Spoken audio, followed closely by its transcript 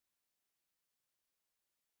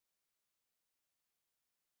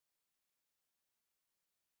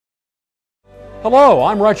Hello,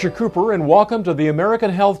 I'm Roger Cooper, and welcome to the American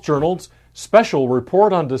Health Journal's special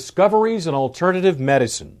report on discoveries in alternative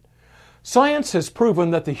medicine. Science has proven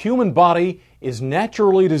that the human body is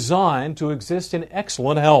naturally designed to exist in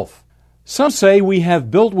excellent health. Some say we have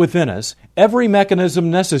built within us every mechanism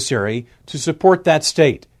necessary to support that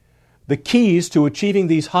state. The keys to achieving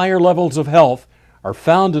these higher levels of health are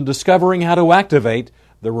found in discovering how to activate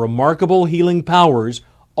the remarkable healing powers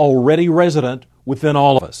already resident within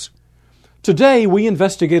all of us. Today, we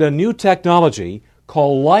investigate a new technology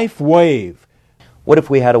called LifeWave. What if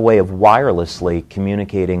we had a way of wirelessly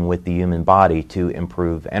communicating with the human body to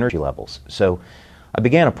improve energy levels? So I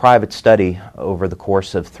began a private study over the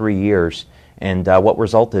course of 3 years, and what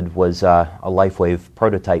resulted was a LifeWave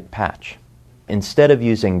prototype patch. Instead of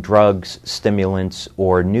using drugs, stimulants,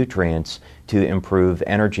 or nutrients to improve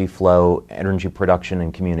energy flow, energy production,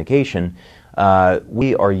 and communication,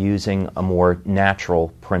 we are using a more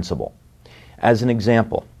natural principle. As an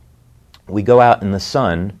example, we go out in the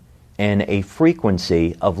sun and a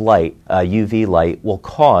frequency of light, UV light, will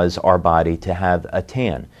cause our body to have a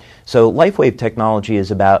tan. So LifeWave technology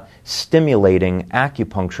is about stimulating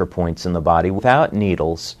acupuncture points in the body without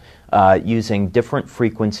needles, using different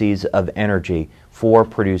frequencies of energy for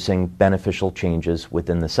producing beneficial changes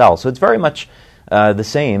within the cell. So it's very much the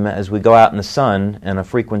same as we go out in the sun and a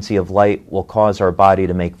frequency of light will cause our body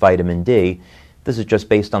to make vitamin D. This is just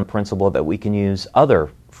based on the principle that we can use other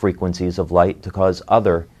frequencies of light to cause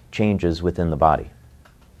other changes within the body.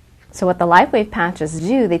 So what the LifeWave patches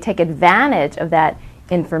do, they take advantage of that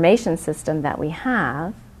information system that we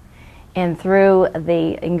have, and through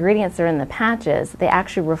the ingredients that are in the patches, they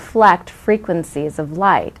actually reflect frequencies of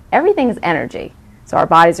light. Everything is energy. So our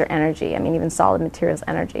bodies are energy. I mean, even solid materials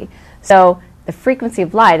energy. So the frequency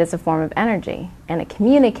of light is a form of energy, and it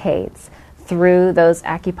communicates through those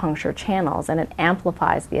acupuncture channels, and it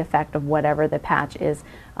amplifies the effect of whatever the patch is,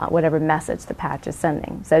 whatever message the patch is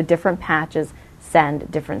sending. So different patches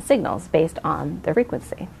send different signals based on their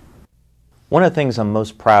frequency. One of the things I'm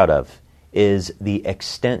most proud of is the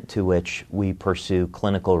extent to which we pursue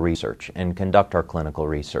clinical research and conduct our clinical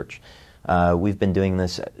research. We've been doing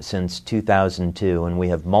this since 2002, and we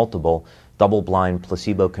have multiple double-blind,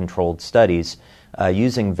 placebo-controlled studies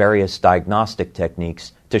using various diagnostic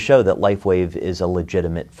techniques to show that LifeWave is a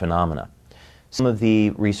legitimate phenomena. Some of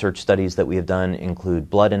the research studies that we have done include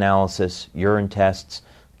blood analysis, urine tests,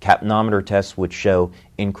 capnometer tests which show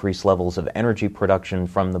increased levels of energy production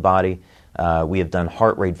from the body. We have done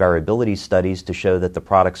heart rate variability studies to show that the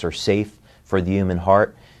products are safe for the human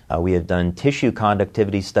heart. We have done tissue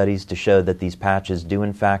conductivity studies to show that these patches do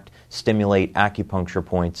in fact stimulate acupuncture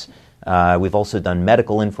points. We've also done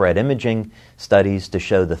medical infrared imaging studies to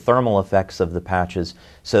show the thermal effects of the patches.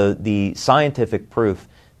 So the scientific proof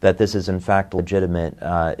that this is in fact legitimate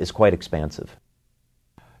is quite expansive.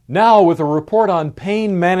 Now with a report on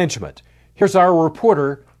pain management, here's our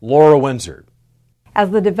reporter, Laura Windsor. As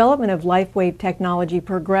the development of LifeWave technology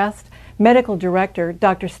progressed, Medical Director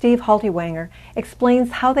Dr. Steve Haltiwanger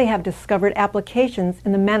explains how they have discovered applications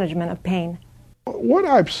in the management of pain. What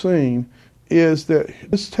I've seen is that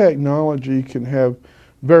this technology can have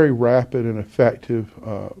very rapid and effective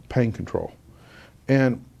pain control.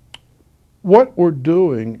 And what we're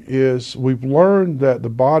doing is we've learned that the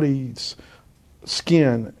body's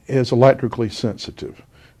skin is electrically sensitive.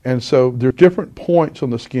 And so there are different points on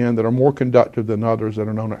the skin that are more conductive than others that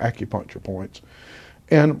are known as acupuncture points.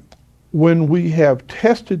 And when we have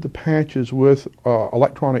tested the patches with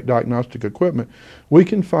electronic diagnostic equipment, we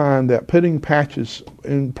can find that putting patches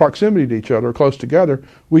in proximity to each other, close together,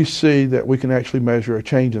 we see that we can actually measure a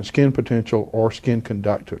change in skin potential or skin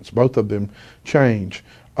conductance. Both of them change.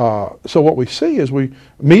 So what we see is we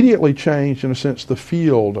immediately change, in a sense, the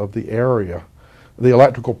field of the area, the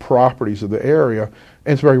electrical properties of the area,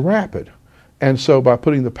 and it's very rapid. And so by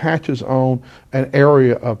putting the patches on an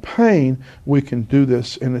area of pain, we can do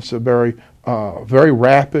this, and it's a very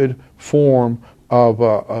rapid form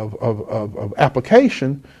of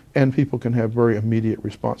application, and people can have very immediate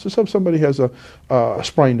responses. So if somebody has a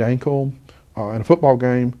sprained ankle in a football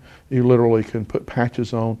game, you literally can put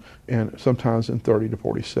patches on, and sometimes in 30 to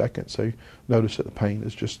 40 seconds, they notice that the pain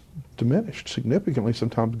is just diminished significantly,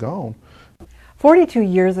 sometimes gone. 42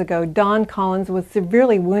 years ago, Don Collins was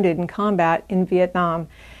severely wounded in combat in Vietnam.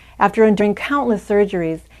 After enduring countless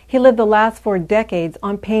surgeries, he lived the last 4 decades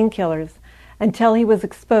on painkillers until he was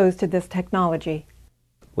exposed to this technology.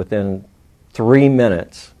 Within 3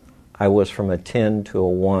 minutes, I was from a 10 to a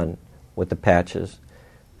 1 with the patches.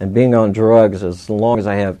 And being on drugs as long as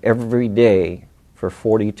I have every day for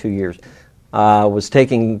 42 years, I was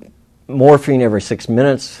taking morphine every 6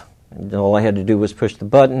 minutes, And all I had to do was push the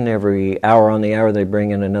button. Every hour on the hour, they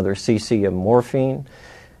bring in another cc of morphine.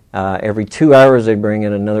 Every 2 hours, they bring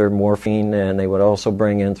in another morphine, and they would also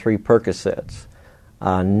bring in 3 Percocets.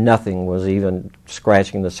 Nothing was even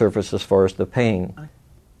scratching the surface as far as the pain.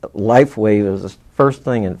 LifeWave is the first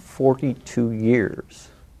thing in 42 years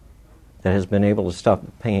that has been able to stop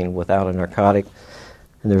the pain without a narcotic.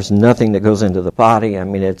 And there's nothing that goes into the body. I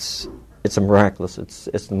mean, it's a miraculous.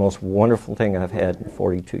 It's the most wonderful thing I've had in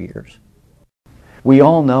 42 years. We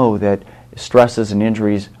all know that stresses and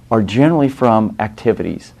injuries are generally from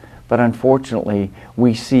activities, but unfortunately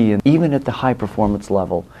we see, even at the high performance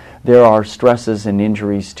level, there are stresses and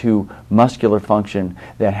injuries to muscular function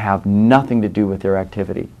that have nothing to do with their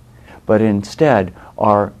activity, but instead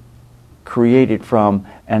are created from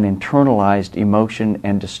an internalized emotion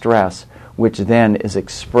and distress, which then is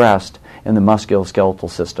expressed in the musculoskeletal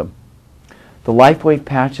system. The LifeWave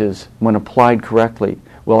patches, when applied correctly,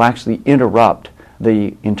 will actually interrupt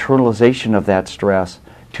the internalization of that stress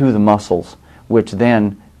to the muscles, which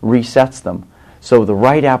then resets them. So the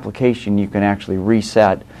right application, you can actually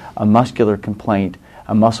reset a muscular complaint,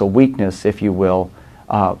 a muscle weakness, if you will,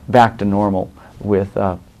 back to normal with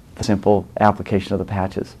the simple application of the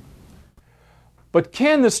patches. But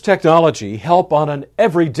can this technology help on an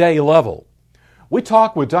everyday level? We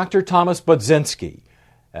talk with Dr. Thomas Budzinski,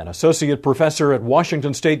 an associate professor at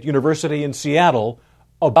Washington State University in Seattle,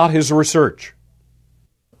 about his research.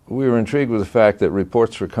 We were intrigued with the fact that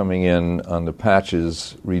reports were coming in on the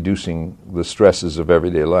patches reducing the stresses of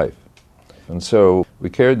everyday life. And so we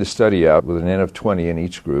carried the study out with an N of 20 in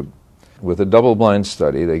each group. With a double-blind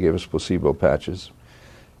study, they gave us placebo patches.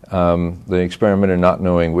 The experimenter not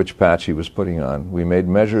knowing which patch he was putting on. We made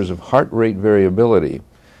measures of heart rate variability,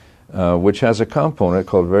 which has a component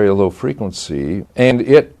called very low frequency, and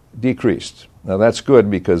it decreased. Now that's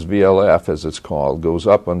good because VLF, as it's called, goes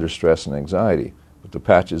up under stress and anxiety. With the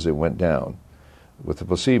patches, it went down. With the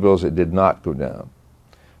placebos, it did not go down.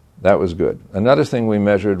 That was good. Another thing we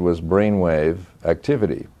measured was brainwave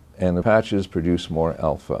activity, and the patches produce more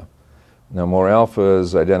alpha. Now, more alpha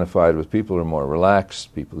is identified with people who are more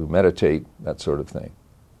relaxed, people who meditate, that sort of thing.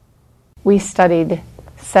 We studied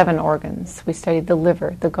 7 organs. We studied the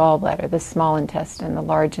liver, the gallbladder, the small intestine, the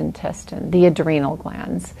large intestine, the adrenal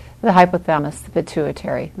glands, the hypothalamus, the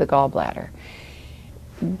pituitary, the gallbladder.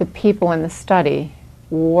 The people in the study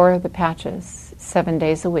wore the patches 7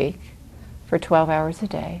 days a week for 12 hours a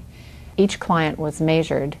day. Each client was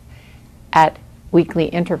measured at weekly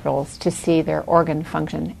intervals to see their organ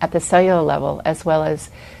function at the cellular level as well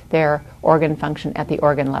as their organ function at the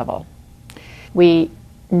organ level. We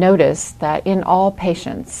noticed that in all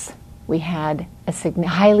patients we had a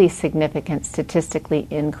highly significant statistically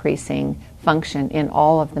increasing function in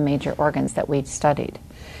all of the major organs that we'd studied.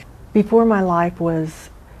 Before, my life was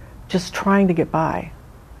just trying to get by,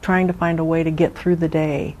 trying to find a way to get through the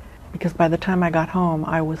day, because by the time I got home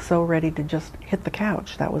I was so ready to just hit the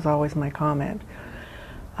couch. That was always my comment.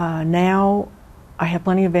 Now I have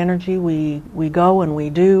plenty of energy. We go and we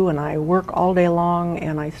do, and I work all day long,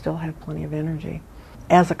 and I still have plenty of energy.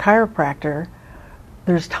 As a chiropractor,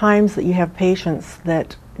 there's times that you have patients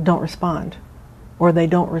that don't respond, or they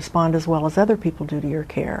don't respond as well as other people do to your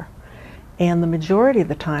care. And the majority of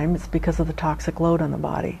the time it's because of the toxic load on the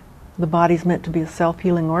body. The body's meant to be a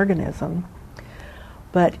self-healing organism,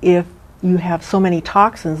 but if you have so many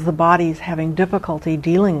toxins the body's having difficulty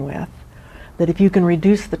dealing with, that if you can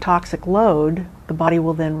reduce the toxic load, the body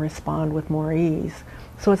will then respond with more ease.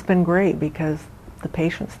 So it's been great because the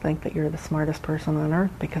patients think that you're the smartest person on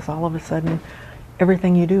earth because all of a sudden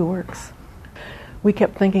everything you do works. We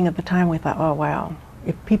kept thinking at the time, we thought, oh wow,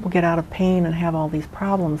 if people get out of pain and have all these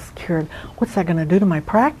problems cured, what's that going to do to my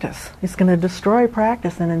practice? It's going to destroy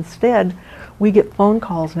practice. And instead, we get phone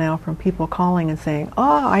calls now from people calling and saying,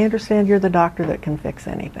 oh, I understand you're the doctor that can fix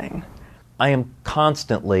anything. I am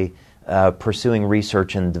constantly pursuing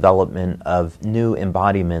research and development of new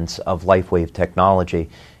embodiments of LifeWave technology,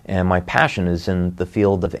 and my passion is in the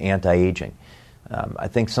field of anti-aging. I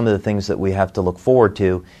think some of the things that we have to look forward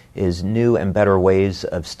to is new and better ways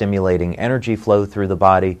of stimulating energy flow through the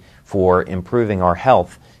body for improving our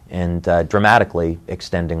health and dramatically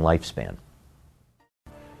extending lifespan.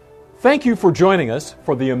 Thank you for joining us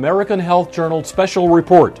for the American Health Journal Special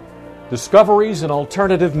Report, Discoveries in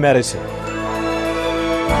Alternative Medicine.